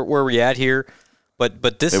 where are we at here?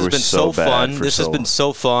 But this has been so fun. This has been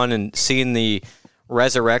so fun, and seeing the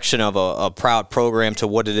resurrection of a proud program to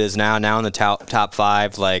what it is now in the top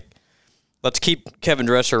 5. Let's keep Kevin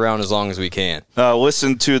Dresser around as long as we can.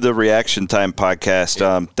 Listen to the Reaction Time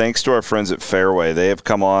podcast. Thanks to our friends at Fairway. They have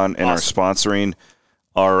come on and are sponsoring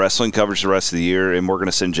our wrestling coverage the rest of the year, and we're going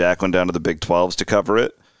to send Jacqueline down to the Big 12s to cover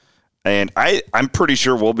it. And I'm pretty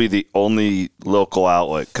sure we'll be the only local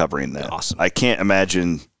outlet covering that. Awesome. I can't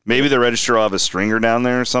imagine. Maybe the Register will have a stringer down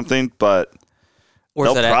there or something, but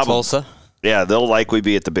where's that at, Tulsa? Yeah, they'll likely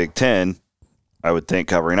be at the Big 10, I would think,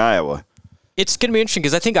 covering Iowa. It's going to be interesting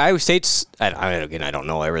because I think Iowa State's, again, I don't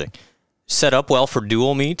know everything, set up well for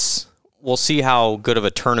dual meets. We'll see how good of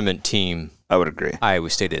a tournament team I would agree Iowa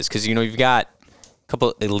State is, because you've got a couple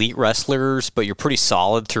elite wrestlers, but you're pretty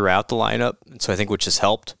solid throughout the lineup, and so I think which has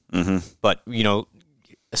helped. Mm-hmm. But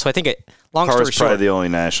so I think long story short, probably the only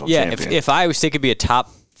national champion. If Iowa State could be a top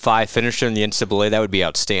 5 finisher in the NCAA, that would be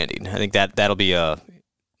outstanding. I think that'll be a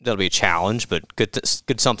challenge, but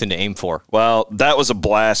good something to aim for. Well, that was a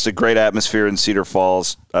blast, a great atmosphere in Cedar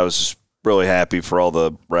Falls. I was just really happy for all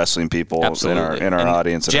the wrestling people in our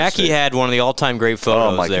audience. Jackie had one of the all-time great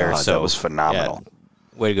photos. Oh my there. God, So that was phenomenal.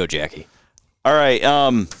 Yeah, way to go, Jackie. All right,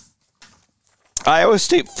 Iowa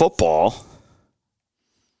State football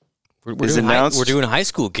is announced. We're doing high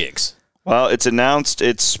school gigs. Well, it's announced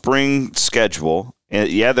its spring schedule. And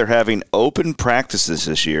they're having open practices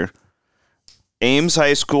this year. Ames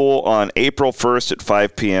High School on April 1st at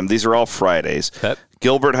 5 p.m. These are all Fridays. Okay.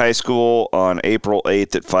 Gilbert High School on April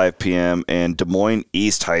 8th at 5 p.m. and Des Moines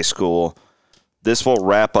East High School. This will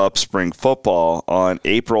wrap up spring football on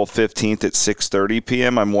April 15th at 6:30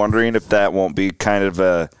 p.m. I'm wondering if that won't be kind of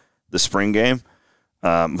the spring game.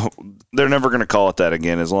 They're never going to call it that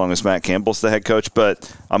again as long as Matt Campbell's the head coach,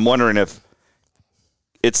 but I'm wondering if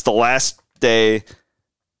it's the last day,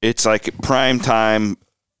 it's like prime time.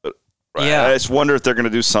 Yeah. I just wonder if they're going to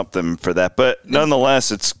do something for that. But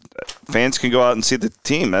nonetheless, it's fans can go out and see the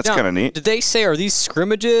team. That's kind of neat. Did they say, are these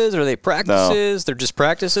scrimmages? Are they practices? No. They're just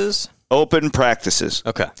practices? Open practices.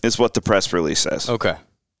 Okay. Is what the press release says. Okay.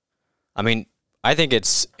 I mean, I think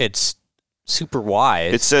it's super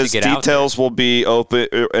wise. It says details will be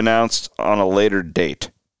announced on a later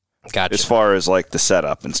date. Gotcha. As far as like the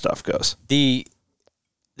setup and stuff goes.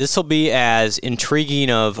 This will be as intriguing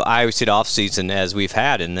of Iowa State offseason as we've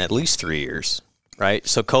had in at least 3 years, right?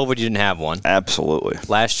 So COVID, you didn't have one. Absolutely.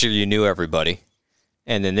 Last year, you knew everybody.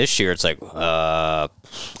 And then this year, it's like,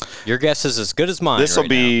 your guess is as good as mine. This will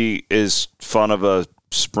be as fun of a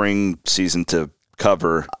spring season to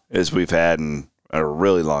cover as we've had in a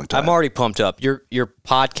really long time. I'm already pumped up. Your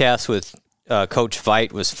podcast with Coach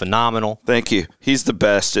Veit was phenomenal. Thank you. He's the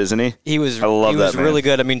best, isn't he? He was. I love that man. Really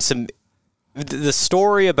good. I mean, the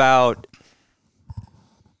story about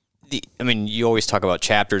you always talk about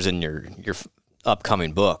chapters in your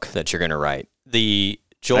upcoming book that you're going to write. I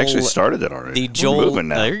actually started it already. We're moving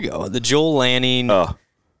now. There you go. The Joel Lanning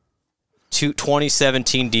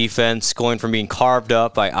 2017 defense going from being carved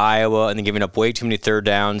up by Iowa and then giving up way too many third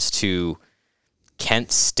downs to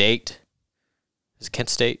Kent State. Is it Kent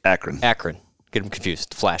State? Akron. Get them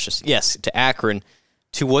confused. Flashes. Yes, to Akron.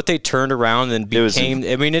 To what they turned around and became.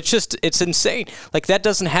 It's insane. Like, that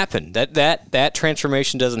doesn't happen. That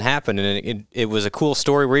transformation doesn't happen. And it was a cool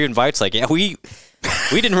story where even Veit's like, yeah, we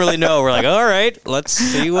didn't really know. We're like, all right, let's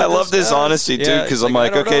see what I love this honesty, too, because I'm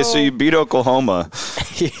like, okay, so you beat Oklahoma.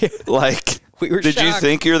 Like, did you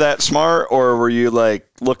think you're that smart, or were you, like,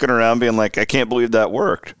 looking around being like, I can't believe that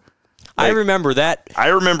worked? Like, I remember that. I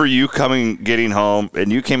remember you getting home,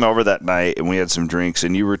 and you came over that night, and we had some drinks,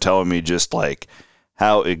 and you were telling me just, like,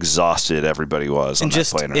 how exhausted everybody was on that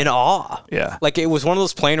plane ride. In awe. Yeah. Like, it was one of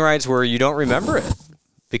those plane rides where you don't remember it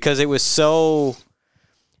because it was so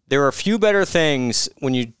 – there are a few better things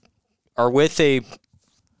when you are with with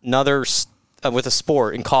a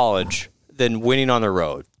sport in college than winning on the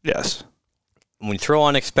road. Yes. When you throw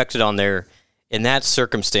unexpected on there in that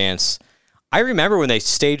circumstance, I remember when they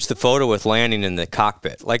staged the photo with Lanning in the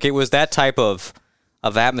cockpit. Like, it was that type of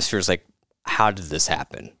atmosphere. It's like, how did this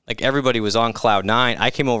happen? Like, everybody was on cloud nine. I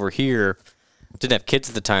came over here, didn't have kids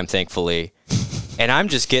at the time, thankfully, and I'm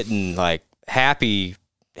just getting like happy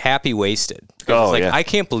happy wasted. Because I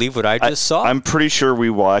can't believe what I just saw. I'm pretty sure we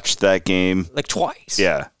watched that game like twice.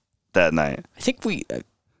 Yeah, that night. I think we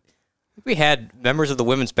had members of the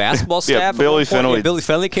women's basketball staff. Billy Finley. Yeah, Billy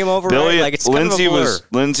Finley came over. Right? It's Lindsay kind of a blur.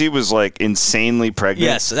 Lindsay was like insanely pregnant.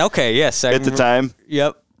 Yes. Okay. Yes. At the time.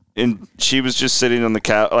 Yep. And she was just sitting on the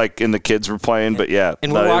couch, and the kids were playing. But yeah,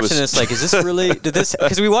 and we're watching this like, is this really? Did this?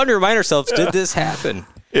 Because we wanted to remind ourselves, did this happen?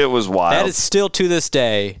 It was wild. That is still to this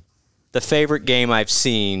day the favorite game I've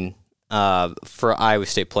seen for Iowa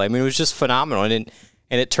State play. I mean, it was just phenomenal, and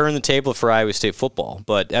it turned the table for Iowa State football.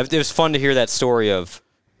 But it was fun to hear that story of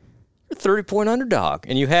a 30-point underdog,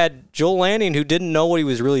 and you had Joel Lanning, who didn't know what he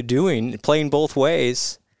was really doing, playing both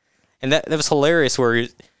ways, and that was hilarious. Where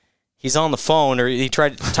he's on the phone, or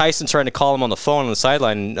Tyson's trying to call him on the phone on the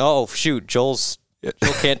sideline, and oh shoot, Joel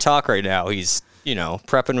can't talk right now. He's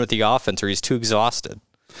prepping with the offense, or he's too exhausted.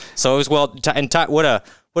 So it was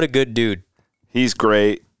what a good dude. He's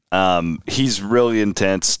great. He's really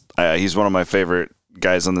intense. He's one of my favorite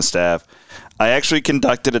guys on the staff. I actually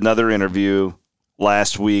conducted another interview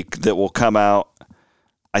last week that will come out.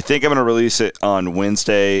 I think I'm going to release it on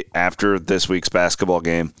Wednesday after this week's basketball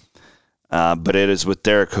game. But it is with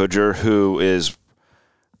Derek Hoodger, who is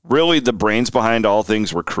really the brains behind all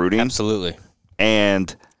things recruiting. Absolutely.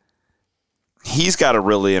 And he's got a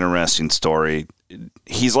really interesting story.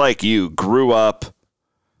 He's like you, grew up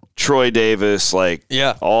Troy Davis,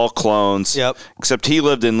 all clones. Yep. Except he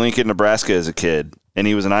lived in Lincoln, Nebraska as a kid, and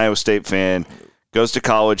he was an Iowa State fan, goes to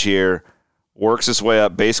college here, works his way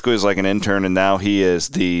up, basically as like an intern, and now he is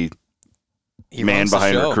the man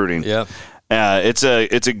behind recruiting. Yeah. It's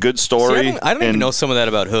a good story. See, I don't even know some of that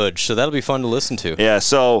about Hood, so that'll be fun to listen to. Yeah,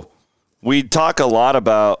 so we talk a lot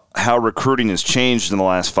about how recruiting has changed in the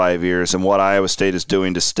last 5 years and what Iowa State is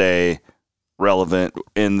doing to stay relevant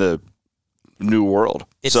in the new world.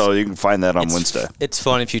 So you can find that on Wednesday. It's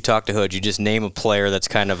fun if you talk to Hood. You just name a player that's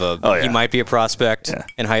kind of he might be a prospect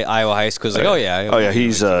in Iowa high school.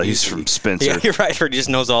 He's from Spencer. Yeah, you're right. Or he just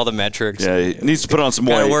knows all the metrics. Yeah, he needs to put on some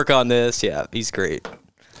weight. Got to work on this. Yeah, he's great.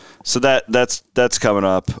 So that's coming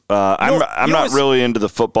up. I'm not really into the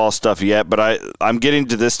football stuff yet, but I'm getting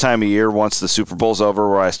to this time of year once the Super Bowl's over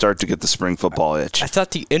where I start to get the spring football itch. I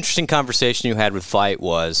thought the interesting conversation you had with Fight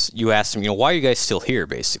was you asked him, why are you guys still here,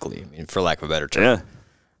 basically, for lack of a better term. Yeah.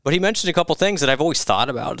 But he mentioned a couple things that I've always thought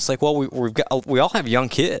about. It's like, well, we all have young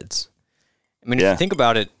kids. I mean, if you think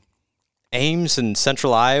about it, Ames in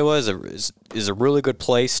Central Iowa is a really good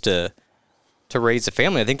place to raise a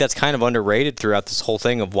family. I think that's kind of underrated throughout this whole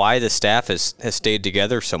thing of why the staff has stayed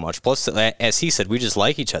together so much. Plus, as he said, we just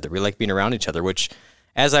like each other. We like being around each other, which,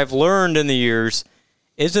 as I've learned in the years,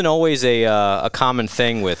 isn't always a common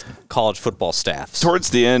thing with college football staffs. Towards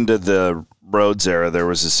the end of the Rhodes era, there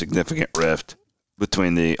was a significant rift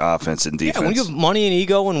between the offense and defense. Yeah, when you have money and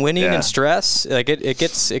ego and winning and stress,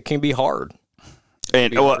 it can be hard.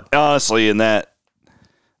 Honestly, in that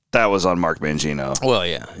was on Mark Mangino. Well,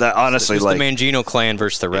 yeah. That honestly, the Mangino clan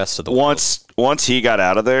versus the rest of the world. Once he got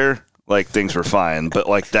out of there, things were fine. But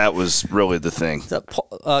that was really the thing.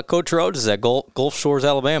 Coach Rhodes is at Gulf Shores,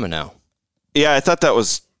 Alabama now. Yeah, I thought that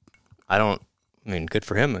was. Good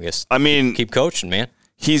for him, I guess. Keep coaching, man.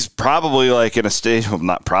 He's probably in a state. Well,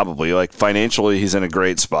 not probably. Financially, he's in a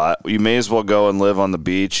great spot. You may as well go and live on the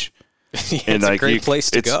beach. It's a great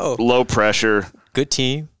place to go. Low pressure. Good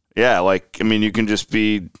team. Yeah, you can just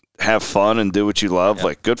have fun and do what you love.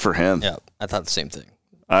 Yep. Good for him. Yeah, I thought the same thing.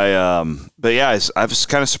 I was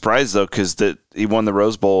kind of surprised though because that he won the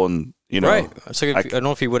Rose Bowl and right. I don't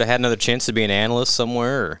know if he would have had another chance to be an analyst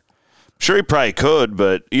somewhere. Or... Sure, he probably could,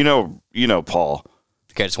 but Paul.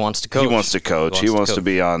 The guy just wants to coach. He wants to coach. He wants to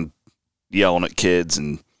be on yelling at kids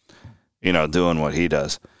and doing what he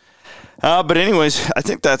does. But anyways, I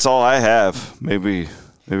think that's all I have. Maybe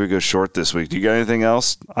go short this week. Do you got anything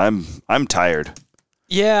else? I'm tired.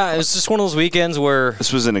 Yeah, it was just one of those weekends where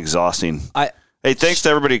this was an exhausting. Hey, thanks to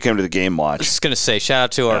everybody who came to the game watch. I was just gonna say, shout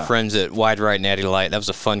out to our friends at Wide Right and Natty Light. That was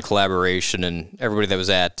a fun collaboration, and everybody that was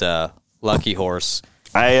at Lucky Horse.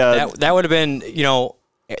 That would have been,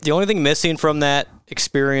 the only thing missing from that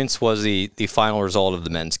experience was the final result of the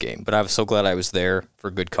men's game. But I was so glad I was there for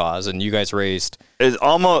a good cause, and you guys raised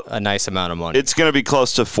almost a nice amount of money. It's going to be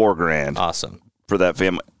close to $4,000. Awesome for that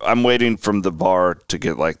family. I'm waiting from the bar to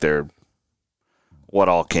get their what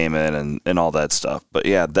all came in and all that stuff. But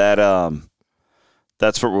yeah,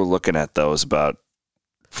 that's what we're looking at though, is about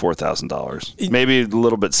 $4,000, maybe a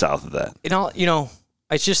little bit south of that.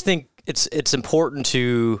 I just think it's important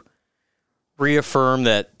to reaffirm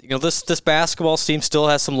that this basketball team still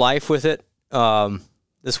has some life with it.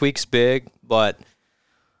 This week's big, but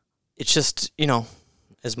it's just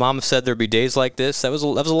as Mama said, there'd be days like this. That was a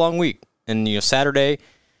long week. And, Saturday,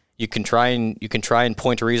 you can try and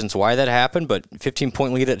point to reasons why that happened, but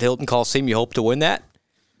 15-point lead at Hilton Coliseum, you hope to win that.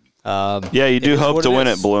 Yeah, you do hope to win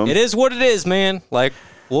it, Bloom. It is what it is, man. Like,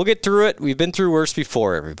 we'll get through it. We've been through worse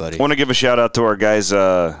before, everybody. I want to give a shout-out to our guys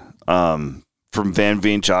from Van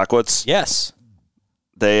Veen Chocolates. Yes.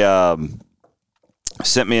 They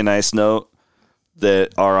sent me a nice note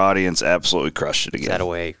that our audience absolutely crushed it again. That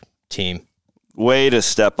away team. Way to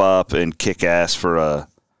step up and kick ass for a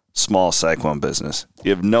small Cyclone business.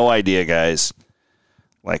 You have no idea, guys.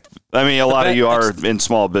 A lot of you are in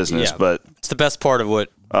small business, but it's the best part of what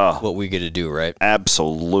we get to do, right?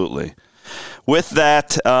 Absolutely. With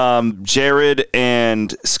that, Jared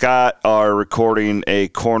and Scott are recording a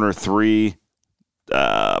Corner 3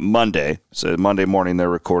 Monday. So Monday morning they're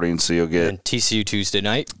recording, so you'll get and TCU Tuesday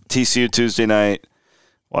night. TCU Tuesday night.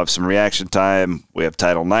 We'll have some reaction time. We have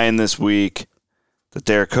Title IX this week. The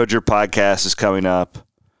Derek Hoodger podcast is coming up.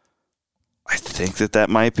 I think that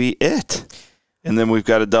might be it. And then we've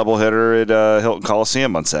got a doubleheader at Hilton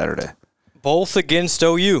Coliseum on Saturday. Both against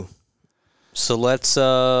OU. So let's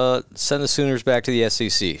send the Sooners back to the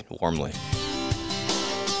SEC warmly.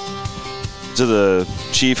 To the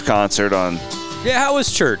Chief concert on... Yeah, how was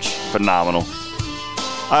church? Phenomenal.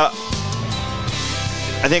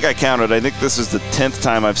 I think I counted. I think this is the 10th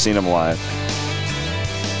time I've seen him live.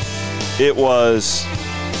 It was...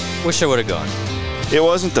 Wish I would have gone. It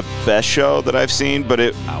wasn't the best show that I've seen, but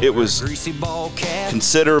it was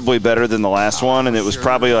considerably better than the last one, and it was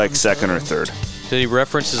probably like second or third. Did he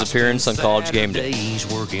reference his appearance on College Game Day?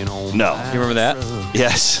 No. You remember that?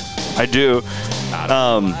 Yes, I do.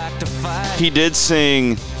 He did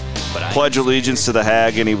sing Pledge Allegiance to the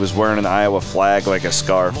Hag, and he was wearing an Iowa flag like a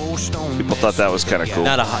scarf. People thought that was kind of cool.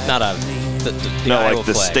 The Iowa like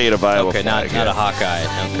the flag. state of Iowa okay, flag. not a Hawkeye.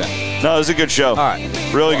 Okay. No, it was a good show. All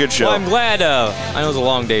right. Really good show. Well, I'm glad. I know it was a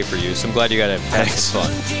long day for you, so I'm glad you got to have some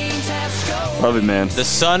fun. Love it, man. The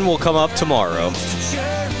sun will come up tomorrow,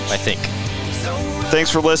 I think. Thanks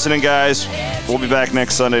for listening, guys. We'll be back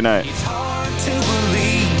next Sunday night. It's hard to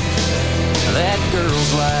believe that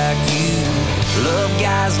girls like you love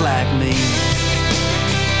guys like me.